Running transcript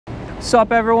What's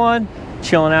up, everyone?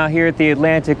 Chilling out here at the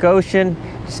Atlantic Ocean,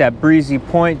 just at Breezy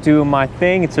Point doing my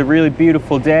thing. It's a really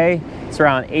beautiful day. It's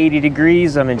around 80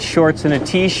 degrees. I'm in shorts and a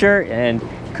t-shirt and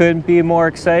couldn't be more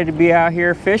excited to be out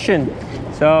here fishing.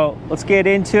 So let's get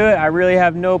into it. I really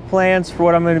have no plans for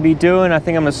what I'm going to be doing. I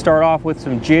think I'm going to start off with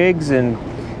some jigs and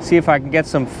see if I can get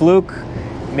some fluke,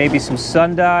 maybe some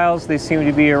sundials. They seem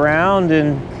to be around,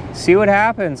 and see what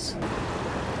happens.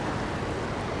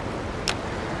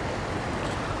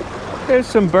 There's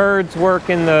some birds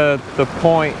working the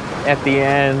point at the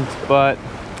end, but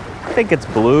I think it's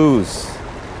blues.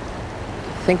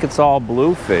 I think it's all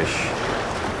bluefish.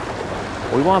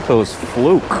 We want those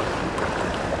fluke.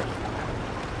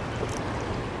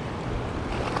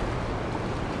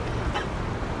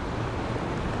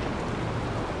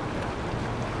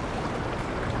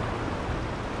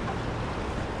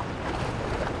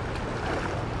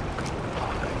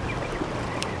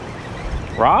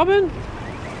 Robin?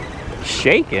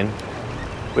 Shaking?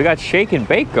 We got shake and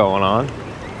bake going on.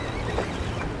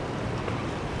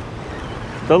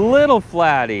 The little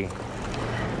flatty.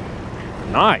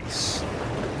 Nice.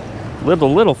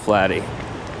 Little flatty.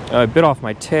 I bit off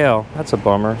my tail. That's a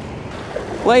bummer.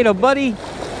 Later, buddy.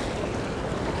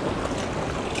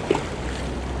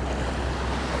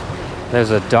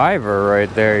 There's a diver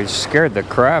right there. He scared the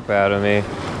crap out of me.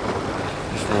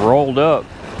 Just rolled up.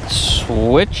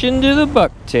 Switching to the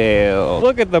bucktail.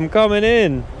 Look at them coming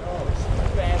in.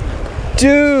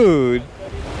 Dude.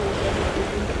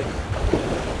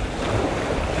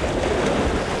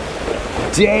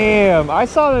 Damn. I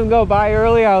saw them go by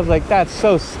earlier. I was like, that's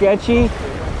so sketchy.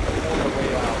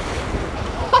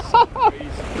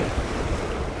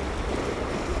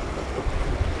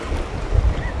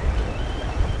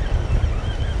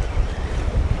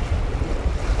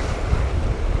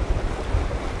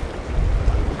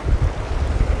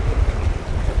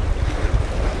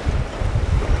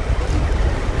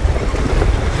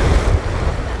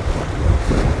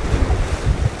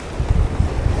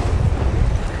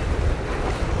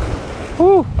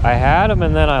 I had him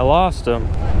and then I lost him,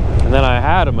 and then I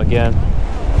had him again.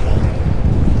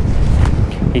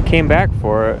 He came back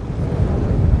for it.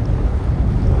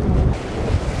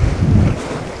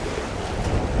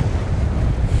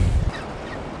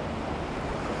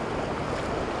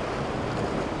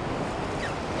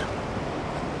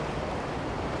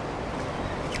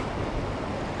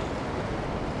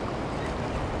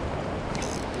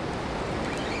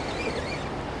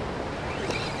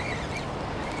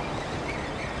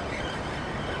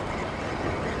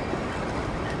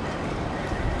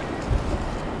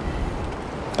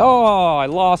 Oh, I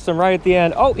lost him right at the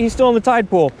end. Oh, he's still in the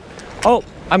tide pool. Oh,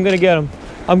 I'm gonna get him.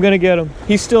 I'm gonna get him.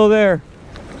 He's still there.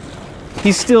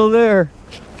 He's still there.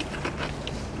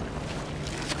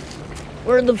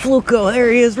 Where'd the fluke go?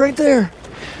 There he is, right there.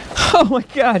 Oh my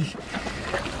gosh.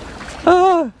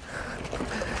 Ah.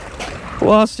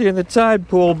 Lost you in the tide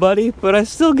pool, buddy, but I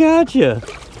still got you.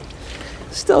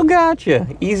 Still got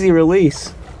you. Easy release.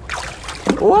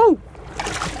 Whoa.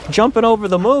 Jumping over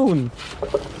the moon.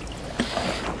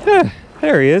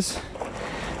 There he is.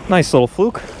 Nice little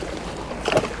fluke.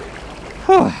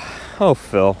 Oh,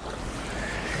 Phil.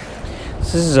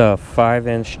 This is a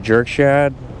 5-inch jerk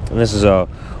shad, and this is a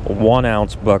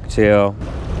 1-ounce bucktail.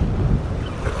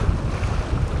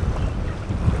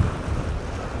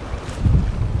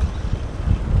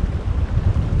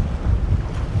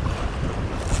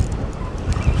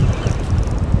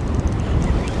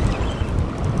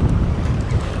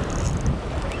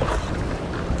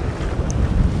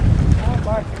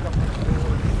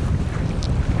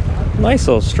 Nice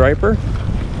little striper.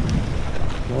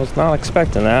 Was not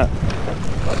expecting that.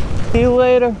 See you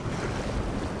later.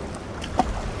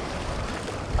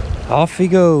 Off he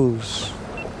goes.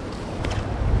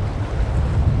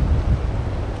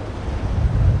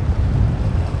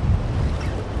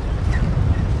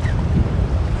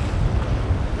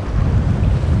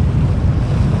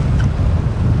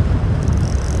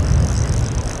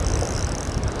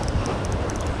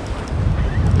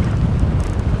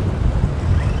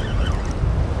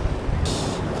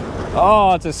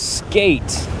 Oh, it's a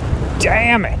skate.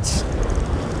 Damn it.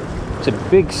 It's a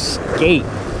big skate.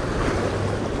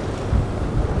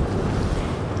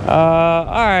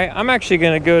 Alright, I'm actually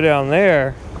gonna go down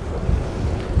there.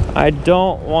 I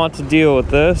don't want to deal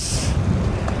with this,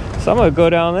 so I'm gonna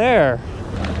go down there.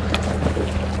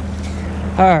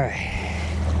 Alright.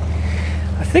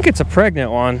 I think it's a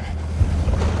pregnant one.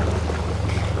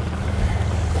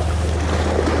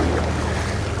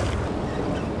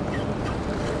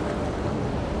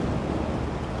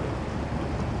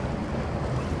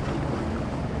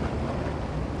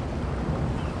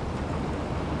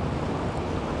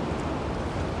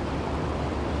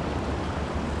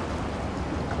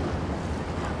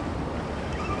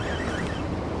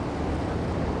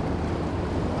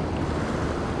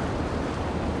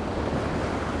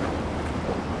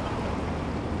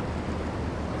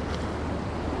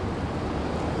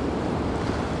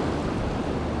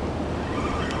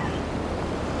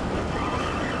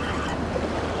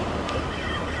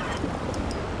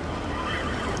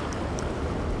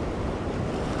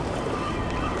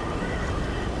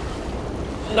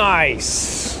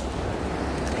 Nice.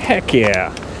 Heck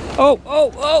yeah. Oh,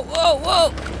 oh, oh, oh,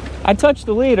 oh. I touched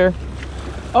the leader.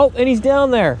 Oh, and he's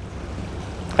down there.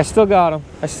 I still got him.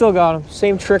 I still got him.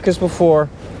 Same trick as before.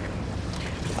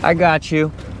 I got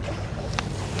you.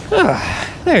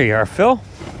 Ah, there you are, Phil.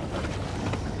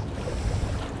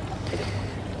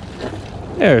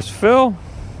 There's Phil.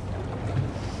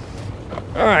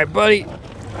 All right, buddy.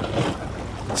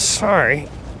 Sorry.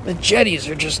 The jetties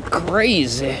are just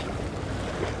crazy.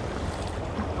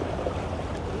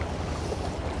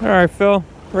 All right, Phil.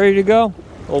 Ready to go?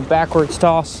 A little backwards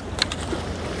toss.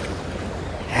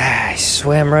 I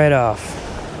swam right off.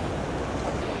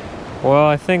 Well,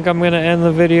 I think I'm going to end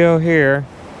the video here.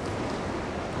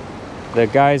 The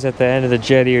guys at the end of the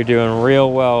jetty are doing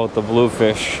real well with the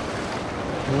bluefish.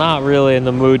 Not really in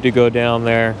the mood to go down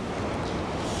there.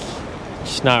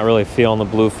 Just not really feeling the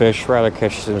bluefish. Rather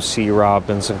catch some sea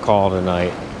robins and call it a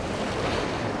night.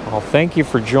 Well, thank you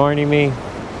for joining me.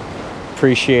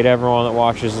 Appreciate everyone that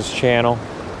watches this channel.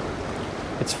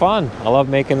 It's fun. I love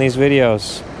making these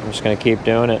videos. I'm just going to keep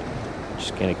doing it.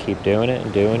 Just going to keep doing it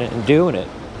and doing it and doing it.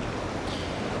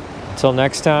 Until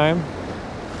next time,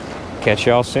 catch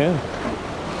y'all soon.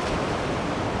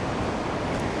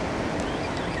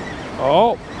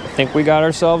 Oh, I think we got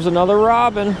ourselves another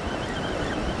robin.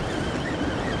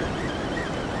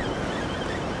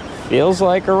 Feels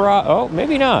like a oh,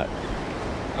 maybe not.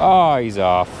 Oh, he's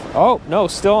off. Oh, no,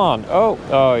 still on.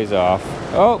 Oh, he's off.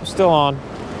 Oh, still on.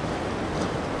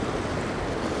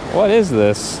 What is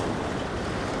this?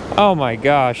 Oh my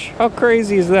gosh, how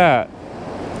crazy is that?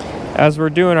 As we're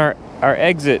doing our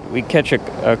exit, we catch a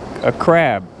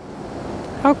crab.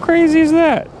 How crazy is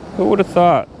that? Who would have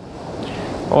thought?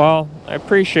 Well, I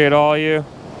appreciate all you.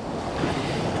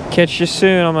 Catch you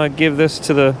soon. I'm gonna give this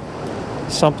to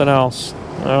something else.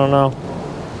 I don't know.